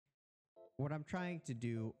what I'm trying to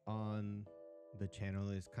do on the channel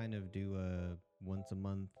is kind of do a once a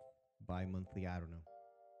month, bi-monthly, I don't know.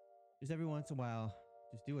 Just every once in a while,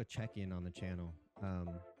 just do a check-in on the channel.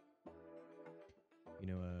 You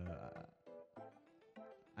know,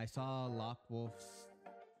 I saw Lockwolf's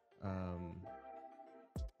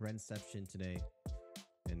Renception today,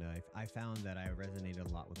 and I found that I resonated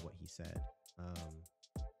a lot with what he said.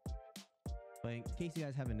 But in case you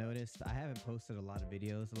guys haven't noticed, I haven't posted a lot of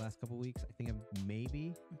videos the last couple weeks. I think I've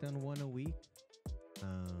maybe done one a week.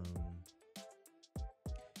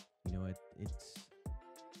 You know, it's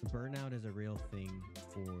burnout is a real thing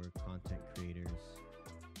for content creators.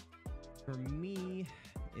 For me,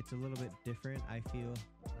 it's a little bit different, I feel.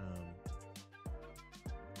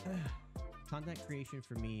 Content creation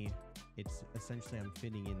for me, it's essentially I'm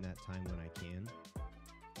fitting in that time when I can.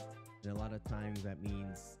 And a lot of times that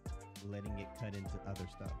means letting it cut into other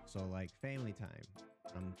stuff. So like family time,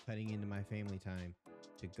 I'm cutting into my family time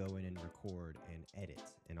to go in and record and edit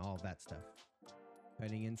and all that stuff.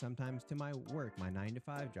 Cutting in sometimes to my work, my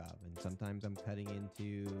 9-to-5 job, and sometimes I'm cutting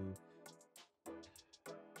into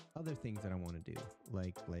other things that I want to do,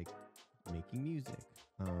 like making music.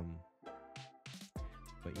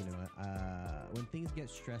 But you know, when things get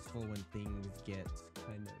stressful, when things get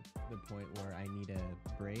kind of the point where I need a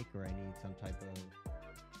break or I need some type of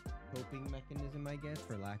coping mechanism, I guess,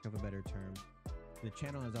 for lack of a better term, the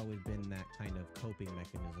channel has always been that kind of coping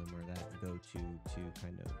mechanism or that go-to to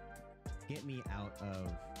kind of get me out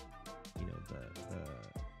of, you know, the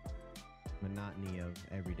monotony of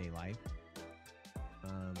everyday life.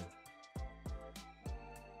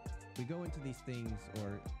 We go into these things,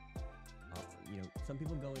 or you know, some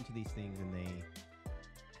people go into these things and they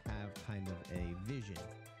have kind of a vision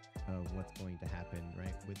of what's going to happen,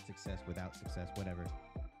 right? With success, without success, whatever.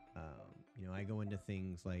 You know, I go into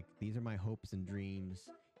things like, these are my hopes and dreams.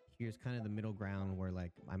 Here's kind of the middle ground where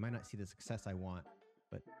like I might not see the success I want,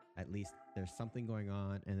 but at least there's something going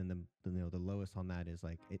on. And then you know, the lowest on that is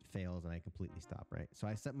like it fails and I completely stop, right? So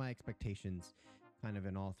I set my expectations kind of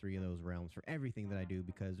in all three of those realms for everything that I do,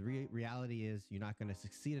 because reality is you're not going to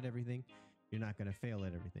succeed at everything. You're not going to fail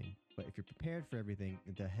at everything. But if you're prepared for everything,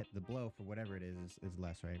 the blow for whatever it is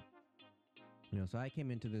less, right? You know, so I came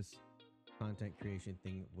into this content creation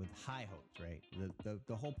thing with high hopes, right?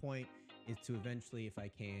 The whole point is to eventually, if I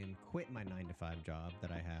can, quit my 9-to-5 job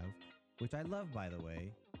that I have, which I love, by the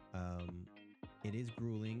way. It is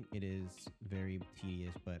grueling. It is very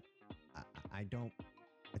tedious, but I don't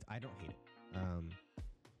hate it.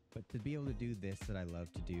 But to be able to do this that I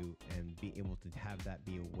love to do and be able to have that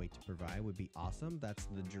be a way to provide would be awesome. That's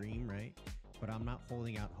the dream, right? But I'm not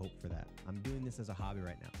holding out hope for that. I'm doing this as a hobby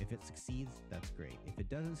right now. If it succeeds, that's great. If it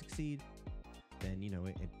doesn't succeed, then, you know,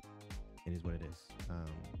 it is what it is.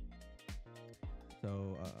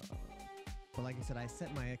 But like I said, I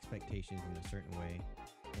set my expectations in a certain way,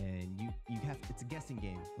 and you have, it's a guessing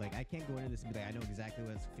game. Like, I can't go into this and be like, I know exactly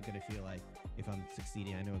what it's going to feel like if I'm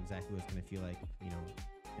succeeding. I know exactly what it's going to feel like, you know,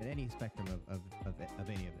 at any spectrum of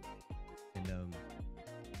any of it. And you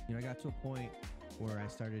know, I got to a point where I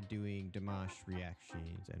started doing Dimash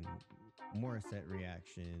reactions and Morissette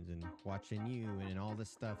reactions and watching you and all this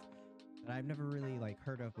stuff that I've never really like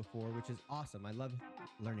heard of before, which is awesome. I love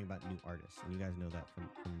learning about new artists, and you guys know that from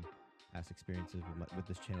past experiences with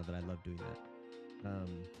this channel, that I love doing that.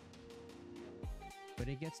 But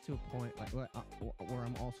it gets to a point like where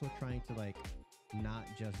I'm also trying to like not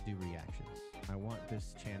just do reactions. I want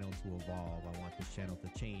this channel to evolve. I want this channel to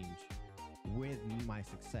change with my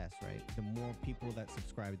success, right? The more people that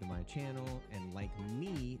subscribe to my channel and like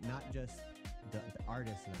me, not just the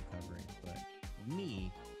artists that I'm covering, but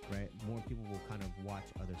me, right? More people will kind of watch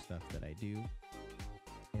other stuff that I do.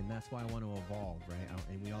 And that's why I want to evolve, right?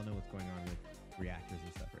 And we all know what's going on with reactors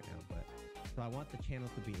and stuff right now. But so I want the channel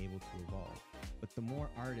to be able to evolve. But the more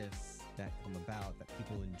artists that come about that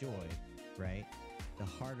people enjoy, right, the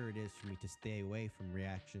harder it is for me to stay away from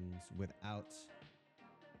reactions without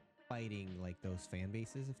fighting like those fan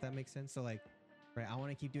bases, if that makes sense. So like, right, I want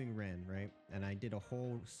to keep doing Ren, right? And I did a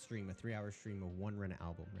whole stream, a 3-hour stream of one Ren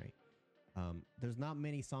album, right? There's not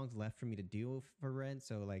many songs left for me to do for Ren,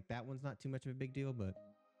 so like that one's not too much of a big deal. But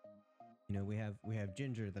you know, we have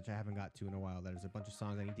Ginger that I haven't got to in a while. There's a bunch of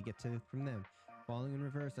songs I need to get to from them. Falling in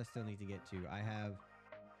Reverse I still need to get to. I have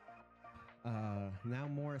now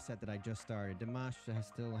Morissette that I just started. Dimash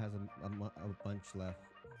still has a bunch left.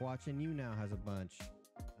 Watching You Now has a bunch.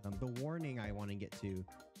 The Warning I want to get to.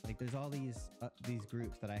 Like, there's all these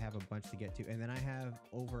groups that I have a bunch to get to, and then I have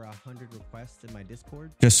over 100 requests in my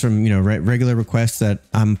Discord, just from, you know, regular requests that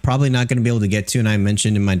I'm probably not going to be able to get to. And I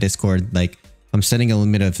mentioned in my Discord, like, I'm setting a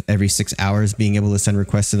limit of every 6 hours being able to send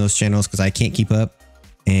requests to those channels because I can't keep up.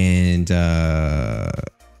 And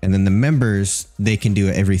then the members, they can do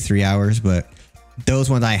it every 3 hours, but those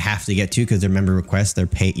ones I have to get to because they're member requests. They're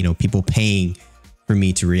paid, you know, people paying for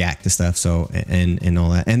me to react to stuff. So, and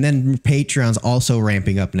all that. And then Patreon's also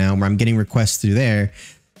ramping up now where I'm getting requests through there.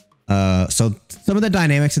 So some of the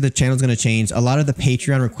dynamics of the channel is going to change. A lot of the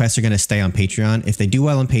Patreon requests are going to stay on Patreon. If they do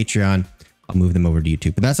well on Patreon, I'll move them over to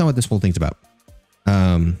YouTube, but that's not what this whole thing's about.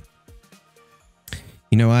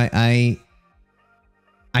 You know, I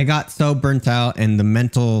got so burnt out, and the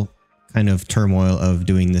mental kind of turmoil of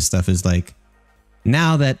doing this stuff is like,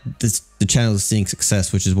 now that the channel is seeing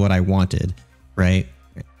success, which is what I wanted, right?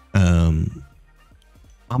 I'm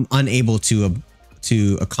unable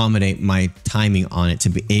to accommodate my timing on it to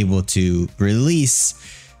be able to release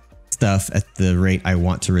stuff at the rate I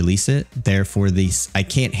want to release it. Therefore, I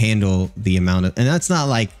can't handle the amount of, and that's not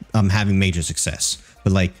like I'm having major success,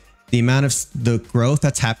 but like the amount of the growth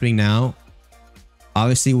that's happening now,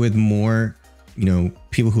 obviously with more, you know,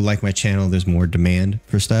 people who like my channel, there's more demand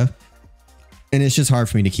for stuff. And it's just hard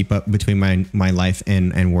for me to keep up between my life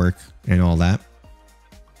and work and all that.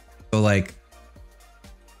 So like,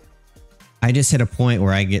 I just hit a point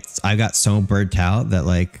where I got so burnt out that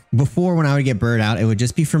like before, when I would get burnt out, it would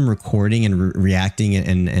just be from recording and reacting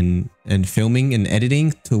and filming and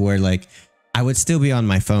editing, to where like I would still be on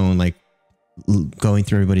my phone, like going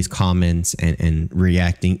through everybody's comments and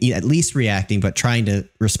reacting, at least reacting, but trying to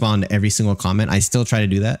respond to every single comment. I still try to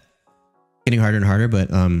do that, getting harder and harder. But,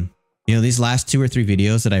 you know, these last 2 or 3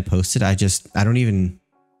 videos that I posted, I don't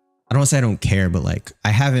want to say I don't care, but like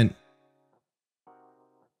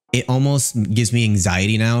it almost gives me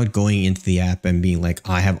anxiety now going into the app and being like,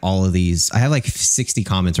 I have all of these. I have like 60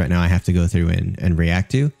 comments right now I have to go through and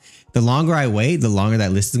react to. The longer I wait, the longer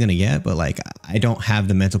that list is going to get. But like, I don't have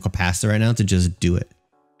the mental capacity right now to just do it.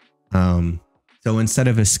 So instead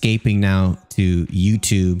of escaping now to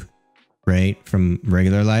YouTube, right, from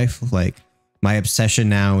regular life, like my obsession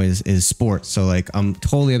now is sports. So like, I'm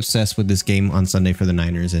totally obsessed with this game on Sunday for the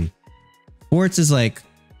Niners, and sports is like,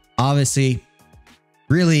 obviously,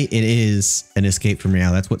 really, it is an escape from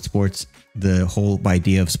reality. That's what sports, the whole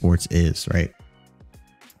idea of sports is, right?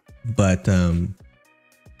 But,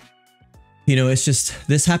 you know, it's just,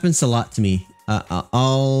 this happens a lot to me.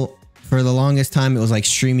 For the longest time, it was like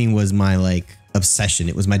streaming was my like obsession.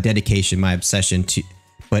 It was my dedication, my obsession to,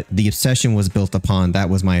 but the obsession was built upon, that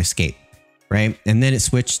was my escape, right? And then it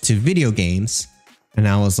switched to video games, and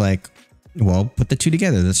I was like, well, put the two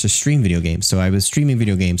together. Let's just stream video games. So I was streaming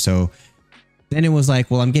video games. So then it was like,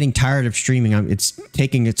 well, I'm getting tired of streaming. It's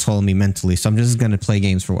taking its toll on me mentally. So I'm just going to play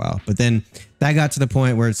games for a while. But then that got to the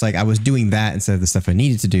point where it's like I was doing that instead of the stuff I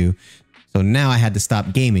needed to do. So now I had to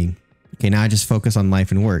stop gaming. Okay, now I just focus on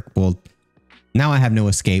life and work. Well, now I have no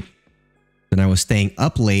escape. And I was staying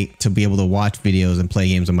up late to be able to watch videos and play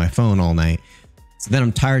games on my phone all night. So then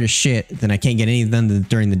I'm tired of shit. Then I can't get anything done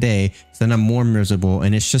during the day. So then I'm more miserable.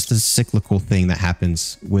 And it's just a cyclical thing that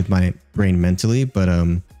happens with my brain mentally. But,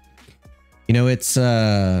 you know, it's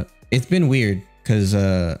been weird because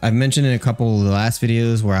I've mentioned in a couple of the last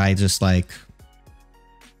videos where I just like,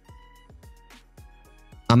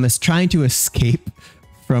 I'm just trying to escape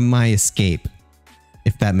from my escape,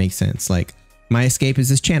 if that makes sense. Like my escape is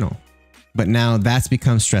this channel, but now that's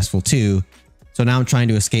become stressful too. So now I'm trying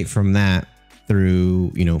to escape from that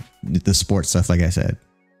through, you know, the sports stuff. Like I said,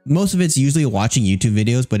 most of it's usually watching YouTube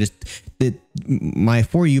videos, but my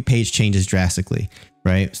For You page changes drastically.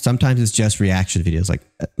 Right? Sometimes it's just reaction videos, like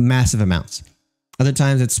massive amounts. Other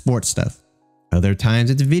times it's sports stuff. Other times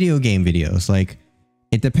it's video game videos. Like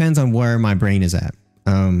it depends on where my brain is at.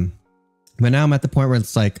 But now I'm at the point where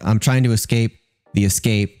it's like, I'm trying to escape the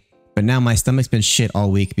escape, but now my stomach's been shit all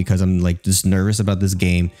week because I'm like just nervous about this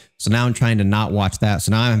game. So now I'm trying to not watch that. So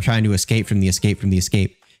now I'm trying to escape from the escape from the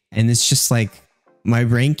escape. And it's just like, my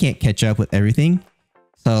brain can't catch up with everything.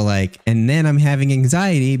 So like, and then I'm having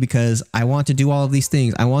anxiety because I want to do all of these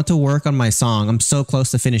things. I want to work on my song. I'm so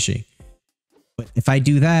close to finishing. But if I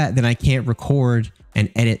do that, then I can't record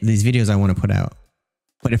and edit these videos I want to put out.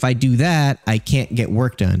 But if I do that, I can't get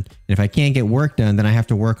work done. And if I can't get work done, then I have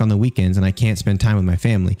to work on the weekends and I can't spend time with my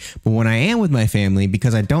family. But when I am with my family,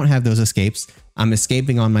 because I don't have those escapes, I'm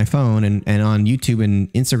escaping on my phone and on YouTube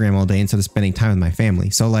and Instagram all day instead of spending time with my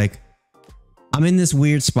family. So like, I'm in this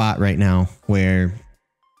weird spot right now where,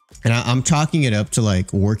 and I'm chalking it up to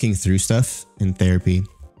like working through stuff in therapy.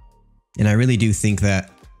 And I really do think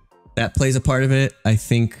that that plays a part of it. I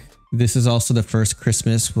think this is also the first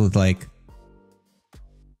Christmas with like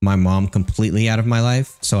my mom completely out of my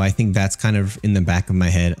life. So I think that's kind of in the back of my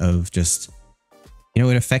head of just, you know,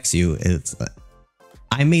 it affects you.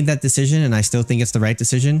 I made that decision and I still think it's the right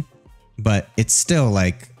decision, but it's still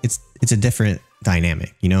like, it's a different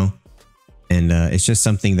dynamic, you know? And it's just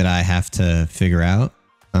something that I have to figure out.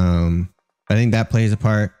 I think that plays a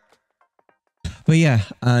part. But yeah,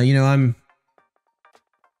 you know, I'm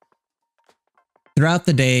throughout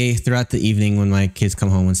the day, throughout the evening when my kids come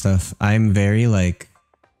home and stuff, I'm very like,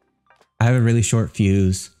 I have a really short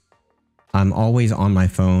fuse. I'm always on my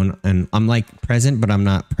phone and I'm like present, but I'm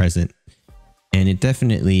not present. And it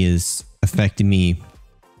definitely is affecting me.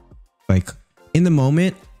 Like in the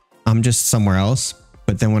moment, I'm just somewhere else.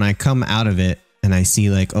 But then when I come out of it and I see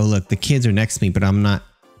like, oh, look, the kids are next to me, but I'm not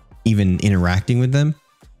even interacting with them.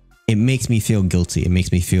 It makes me feel guilty. It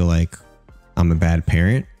makes me feel like I'm a bad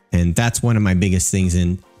parent. And that's one of my biggest things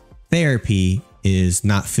in therapy is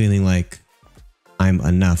not feeling like I'm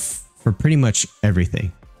enough for pretty much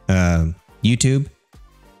everything. YouTube,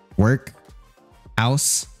 work,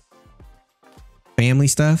 house, family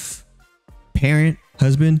stuff, parent,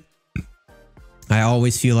 husband. I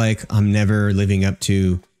always feel like I'm never living up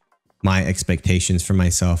to my expectations for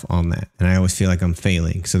myself on that. And I always feel like I'm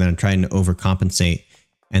failing. So then I'm trying to overcompensate.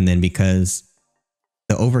 And then because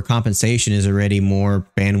the overcompensation is already more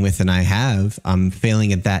bandwidth than I have, I'm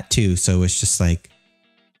failing at that too. So it's just like,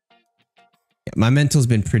 my mental's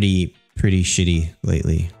been pretty shitty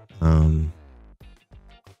lately.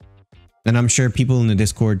 And I'm sure people in the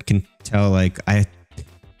Discord can tell, like I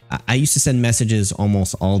used to send messages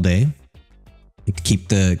almost all day to keep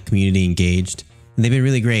the community engaged. And they've been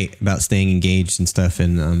really great about staying engaged and stuff.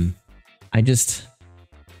 And I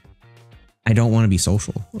don't want to be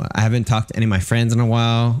social. I haven't talked to any of my friends in a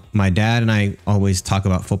while. My dad and I always talk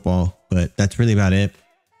about football, but that's really about it.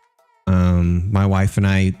 My wife and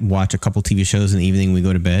I watch a couple TV shows in the evening. We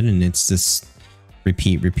go to bed and it's this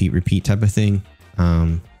repeat type of thing.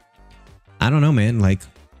 I don't know, man. Like,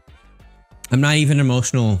 I'm not even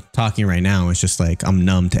emotional talking right now. It's just like I'm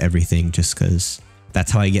numb to everything just because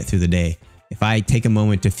that's how I get through the day. If I take a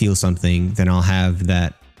moment to feel something, then I'll have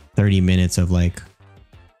that 30 minutes of like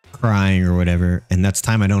crying or whatever. And that's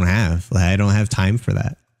time I don't have. Like, I don't have time for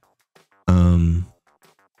that.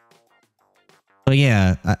 But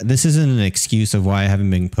yeah, this isn't an excuse of why I haven't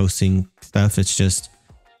been posting stuff. It's just,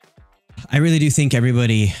 I really do think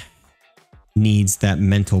everybody needs that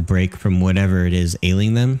mental break from whatever it is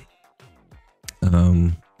ailing them.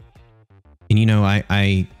 And you know,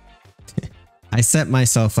 I set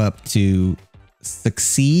myself up to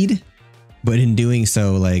succeed, but in doing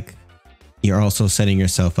so, like, you're also setting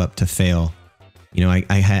yourself up to fail. You know,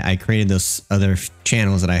 I created those other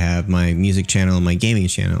channels that I have, my music channel and my gaming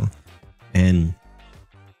channel. And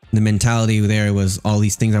the mentality there was all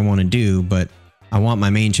these things I want to do, but I want my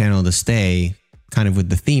main channel to stay kind of with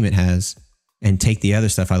the theme it has and take the other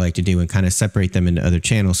stuff I like to do and kind of separate them into other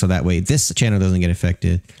channels. So that way this channel doesn't get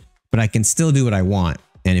affected, but I can still do what I want.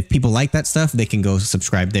 And if people like that stuff, they can go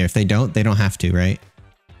subscribe there. If they don't have to, right?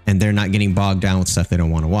 And they're not getting bogged down with stuff they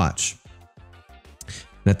don't want to watch.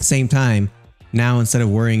 But at the same time, now instead of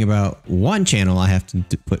worrying about one channel I have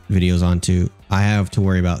to put videos onto, I have to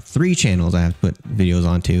worry about 3 channels I have to put videos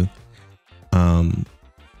onto.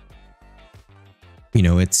 You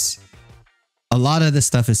know, it's a lot of this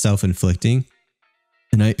stuff is self-inflicting,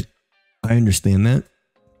 and I understand that.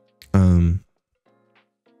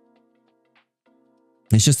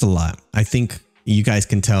 It's just a lot. I think you guys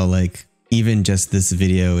can tell, like, even just this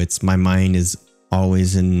video, it's my mind is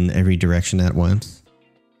always in every direction at once.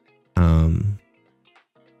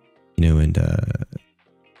 You know, and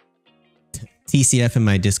TCF in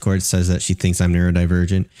my Discord says that she thinks I'm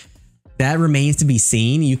neurodivergent. That remains to be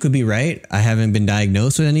seen. You could be right. I haven't been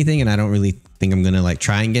diagnosed with anything, and I don't really think I'm gonna like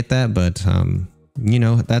try and get that. But you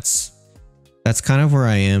know, that's kind of where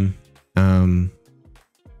I am.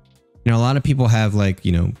 You know, a lot of people have, like,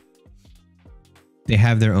 you know, they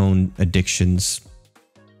have their own addictions.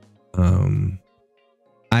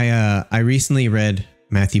 I recently read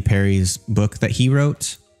Matthew Perry's book that he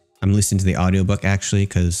wrote. I'm listening to the audiobook actually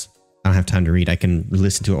because I don't have time to read. I can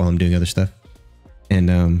listen to it while I'm doing other stuff.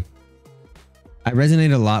 And I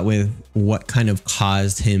resonated a lot with what kind of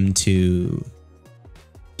caused him to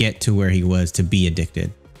get to where he was, to be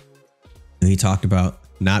addicted. And he talked about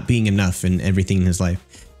not being enough in everything in his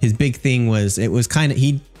life. His big thing was, it was kind of,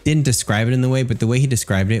 he didn't describe it in the way, but the way he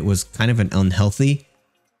described it was kind of an unhealthy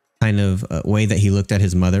kind of way that he looked at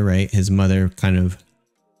his mother, right? His mother kind of,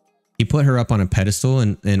 he put her up on a pedestal,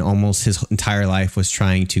 and almost his entire life was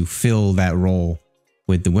trying to fill that role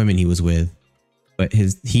with the women he was with. But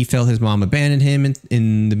he felt his mom abandoned him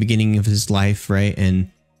in the beginning of his life, right?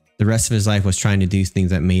 And the rest of his life was trying to do things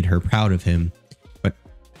that made her proud of him. But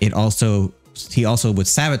it also would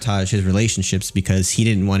sabotage his relationships because he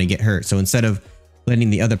didn't want to get hurt. So instead of letting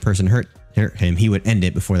the other person hurt him, he would end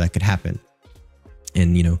it before that could happen.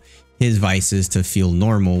 And, you know, his vices to feel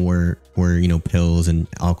normal were, you know, pills and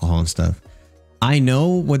alcohol and stuff. I know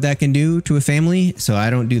what that can do to a family, so I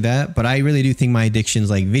don't do that. But I really do think my addiction is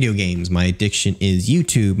like video games. My addiction is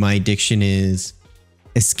YouTube. My addiction is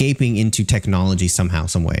escaping into technology somehow,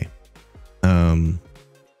 some way. And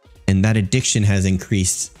that addiction has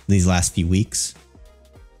increased these last few weeks.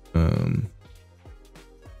 You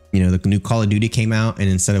know, the new Call of Duty came out, and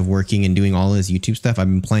instead of working and doing all this YouTube stuff, I've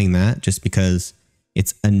been playing that just because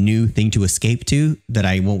it's a new thing to escape to that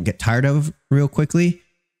I won't get tired of real quickly,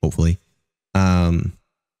 hopefully.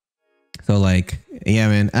 So like, yeah,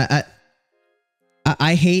 man,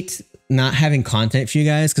 I hate not having content for you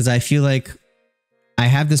guys because I feel like I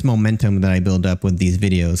have this momentum that I build up with these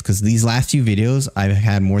videos, because these last few videos I've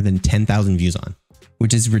had more than 10,000 views on,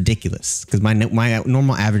 which is ridiculous because my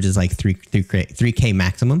normal average is like 3K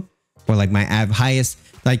maximum, or like my highest,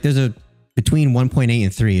 like there's a between 1.8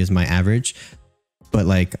 and 3 is my average, but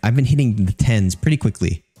like I've been hitting the 10s pretty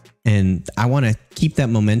quickly, and I want to keep that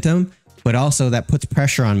momentum. But also that puts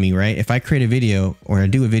pressure on me, right? If I create a video or I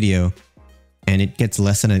do a video and it gets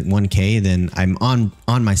less than a 1K, then I'm on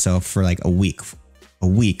myself for like a week.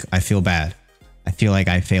 I feel bad. I feel like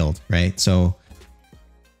I failed, right? So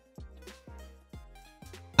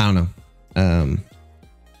I don't know.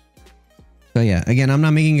 So yeah, again, I'm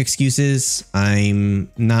not making excuses.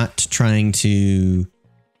 I'm not trying to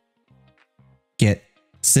get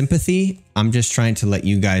sympathy. I'm just trying to let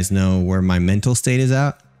you guys know where my mental state is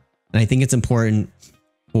at. And I think it's important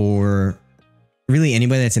for really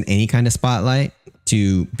anybody that's in any kind of spotlight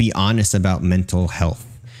to be honest about mental health.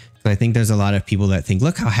 So I think there's a lot of people that think,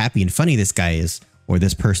 look how happy and funny this guy is, or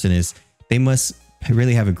this person is. They must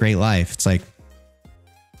really have a great life. It's like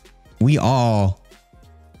we all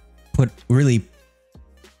put really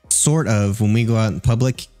sort of, when we go out in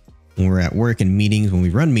public, when we're at work and meetings, when we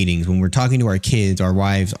run meetings, when we're talking to our kids, our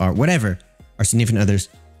wives, our whatever, our significant others,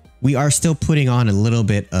 we are still putting on a little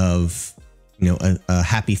bit of, you know, a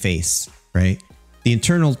happy face, right? The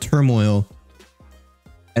internal turmoil,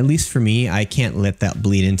 at least for me, I can't let that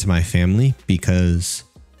bleed into my family because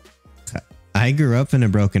I grew up in a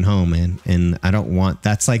broken home, man. And I don't want,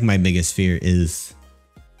 that's like my biggest fear is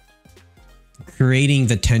creating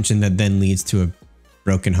the tension that then leads to a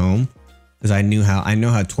broken home. Because I know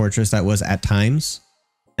how torturous that was at times.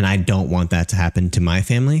 And I don't want that to happen to my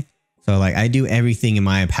family. So like I do everything in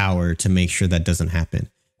my power to make sure that doesn't happen.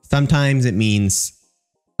 Sometimes it means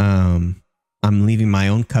I'm leaving my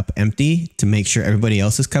own cup empty to make sure everybody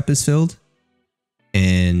else's cup is filled.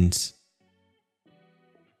 And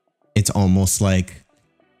it's almost like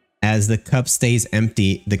as the cup stays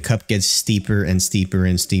empty, the cup gets steeper and steeper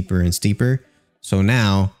and steeper and steeper. So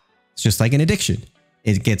now it's just like an addiction.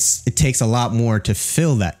 It takes a lot more to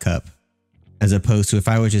fill that cup as opposed to if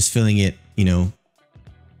I was just filling it, you know,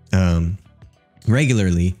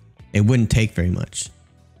 regularly, it wouldn't take very much.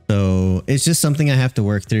 So it's just something I have to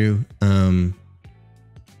work through.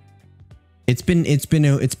 It's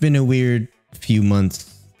been a weird few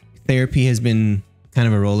months. Therapy has been kind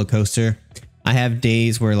of a roller coaster. I have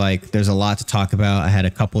days where like there's a lot to talk about. I had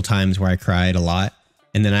a couple times where I cried a lot,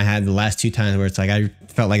 and then I had the last 2 times where it's like I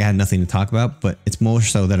felt like I had nothing to talk about, but it's more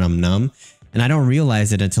so that I'm numb and I don't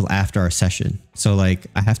realize it until after our session. So like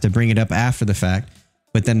I have to bring it up after the fact.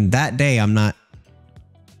 But then that day, I'm not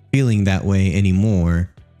feeling that way anymore.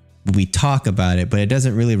 We talk about it, but it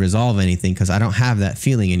doesn't really resolve anything because I don't have that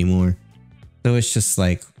feeling anymore. So it's just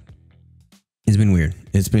like, it's been weird.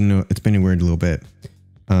 It's been a weird little bit.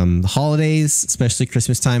 The holidays, especially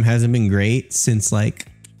Christmas time, hasn't been great since like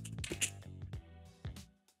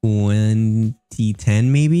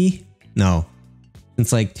 2010, maybe? No,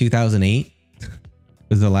 since like 2008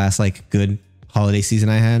 was the last like good holiday season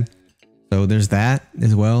I had. So there's that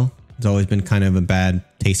as well. It's always been kind of a bad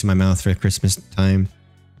taste in my mouth for Christmas time.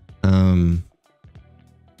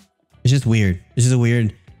 It's just weird.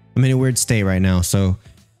 I'm in a weird state right now. So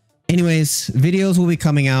anyways, videos will be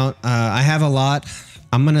coming out. I have a lot.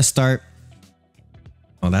 I'm going to start.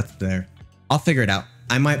 Oh, that's there. I'll figure it out.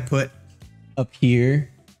 I might put up here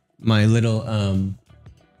my little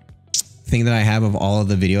thing that I have of all of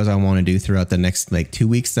the videos I want to do throughout the next like 2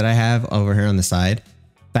 weeks that I have over here on the side.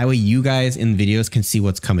 That way you guys in videos can see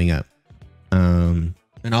what's coming up.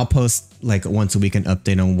 And I'll post like once a week an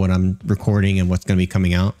update on what I'm recording and what's going to be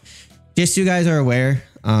coming out. Just so you guys are aware.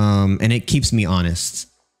 And it keeps me honest.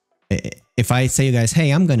 If I say you guys,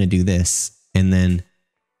 hey, I'm going to do this, and then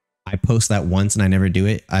I post that once and I never do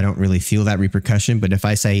it, I don't really feel that repercussion. But if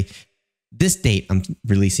I say, this date I'm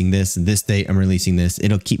releasing this, and this date I'm releasing this.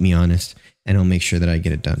 It'll keep me honest, and it'll make sure that I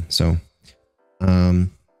get it done. So, and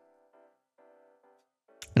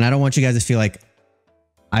I don't want you guys to feel like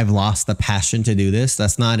I've lost the passion to do this.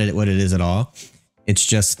 That's not what it is at all. It's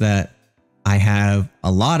just that I have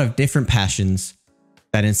a lot of different passions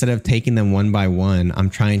that instead of taking them one by one, I'm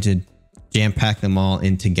trying to jam pack them all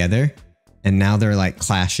in together. And now they're like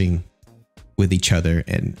clashing with each other.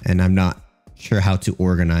 And I'm not sure how to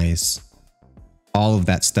organize all of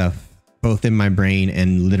that stuff, both in my brain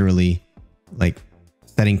and literally like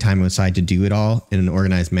setting time aside to do it all in an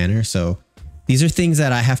organized manner. So these are things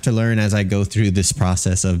that I have to learn as I go through this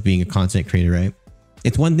process of being a content creator, right?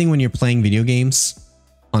 It's one thing when you're playing video games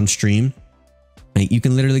on stream. Like you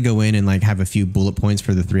can literally go in and like have a few bullet points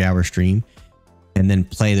for the 3-hour stream and then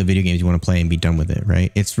play the video games you want to play and be done with it,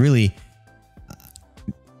 right? It's really,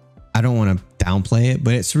 I don't want to downplay it,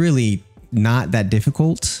 but it's really not that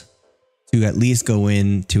difficult to at least go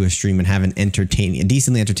into a stream and have a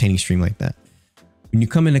decently entertaining stream like that. When you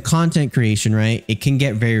come into content creation, right, it can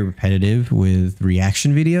get very repetitive with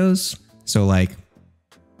reaction videos. So like,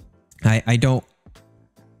 I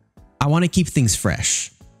want to keep things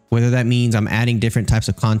fresh, whether that means I'm adding different types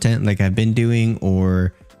of content like I've been doing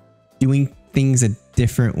or doing things a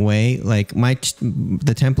different way. Like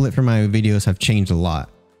the template for my videos have changed a lot,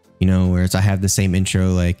 you know, whereas I have the same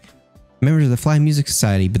intro, like members of the Fly Music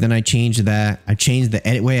Society, but then I changed that. I changed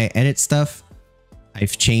the way I edit stuff.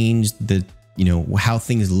 I've changed the, you know, how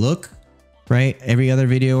things look, right? Every other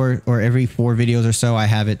video or every 4 videos or so, I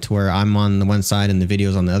have it to where I'm on the one side and the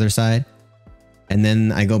video's on the other side. And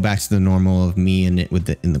then I go back to the normal of me and it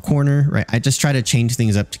in the corner, right? I just try to change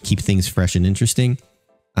things up to keep things fresh and interesting.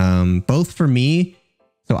 Both for me,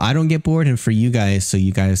 so I don't get bored, and for you guys, so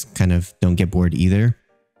you guys kind of don't get bored either.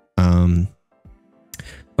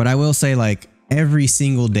 But I will say, like, every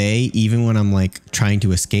single day, even when I'm like trying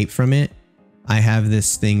to escape from it, I have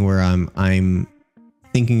this thing where I'm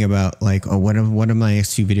thinking about like, oh, what are my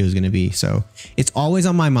next few videos going to be? So it's always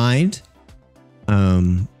on my mind.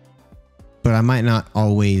 But I might not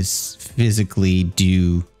always physically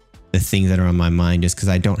do the things that are on my mind just because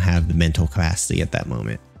I don't have the mental capacity at that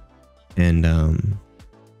moment. And,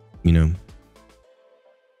 you know,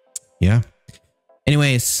 yeah.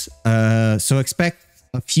 Anyways, so expect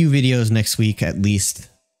a few videos next week at least.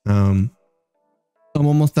 I'm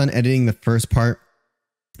almost done editing the first part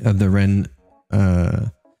of the Ren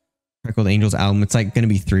Freckled Angels album. It's like going to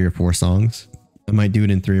be 3 or 4 songs. I might do it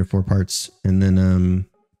in 3 or 4 parts, and then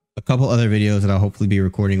a couple other videos that I'll hopefully be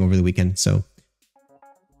recording over the weekend. So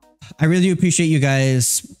I really do appreciate you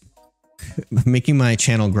guys making my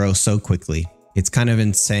channel grow so quickly. It's kind of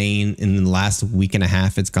insane. In the last week and a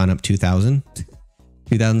half, it's gone up 2,000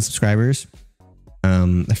 subscribers.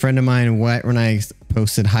 A friend of mine, when I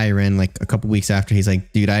posted hi Ren like a couple weeks after, he's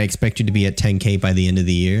like, dude, I expect you to be at 10K by the end of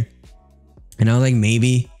the year. And I was like,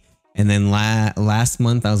 maybe. And then last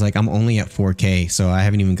month I was like, I'm only at 4K. So I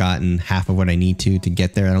haven't even gotten half of what I need to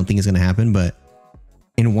get there. I don't think it's going to happen, but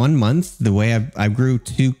in 1 month, the way I grew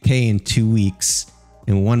 2K in 2 weeks,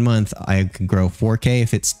 in 1 month, I could grow 4K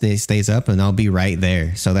if it stays up, and I'll be right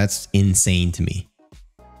there. So that's insane to me.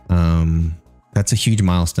 That's a huge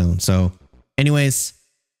milestone. So anyways,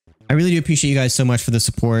 I really do appreciate you guys so much for the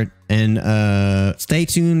support, and stay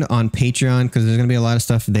tuned on Patreon, because there's going to be a lot of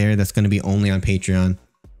stuff there that's going to be only on Patreon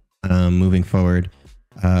moving forward.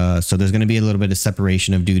 So there's going to be a little bit of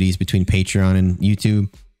separation of duties between Patreon and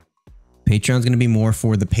YouTube. Patreon's going to be more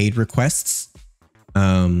for the paid requests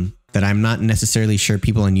that I'm not necessarily sure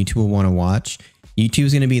people on YouTube will want to watch.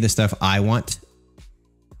 YouTube's going to be the stuff I want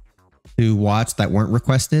to watch that weren't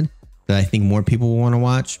requested, that I think more people will want to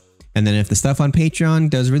watch. And then if the stuff on Patreon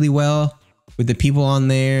does really well with the people on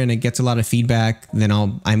there and it gets a lot of feedback, then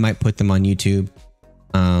I might put them on YouTube.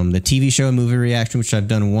 The TV show and movie reaction, which I've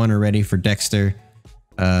done one already for Dexter,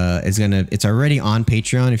 it's already on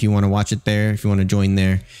Patreon if you want to watch it there, if you want to join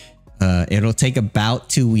there. It'll take about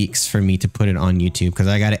 2 weeks for me to put it on YouTube, because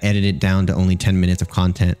I got to edit it down to only 10 minutes of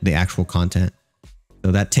content, the actual content.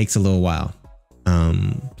 So that takes a little while.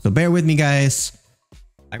 So bear with me, guys.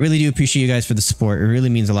 I really do appreciate you guys for the support. It really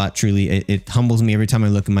means a lot, truly. It humbles me every time I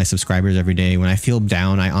look at my subscribers every day. When I feel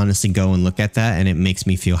down, I honestly go and look at that, and it makes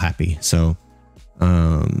me feel happy. So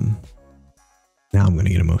now I'm going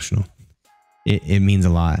to get emotional. It means a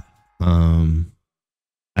lot.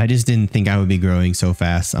 I just didn't think I would be growing so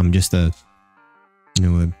fast. I'm just a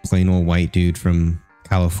plain old white dude from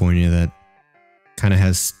California that kind of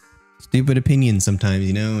has stupid opinions sometimes,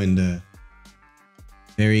 and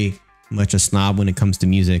very much a snob when it comes to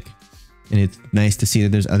music. And it's nice to see that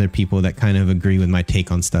there's other people that kind of agree with my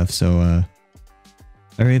take on stuff. So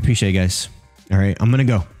I really appreciate it, guys. All right, I'm gonna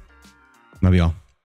go. Love y'all.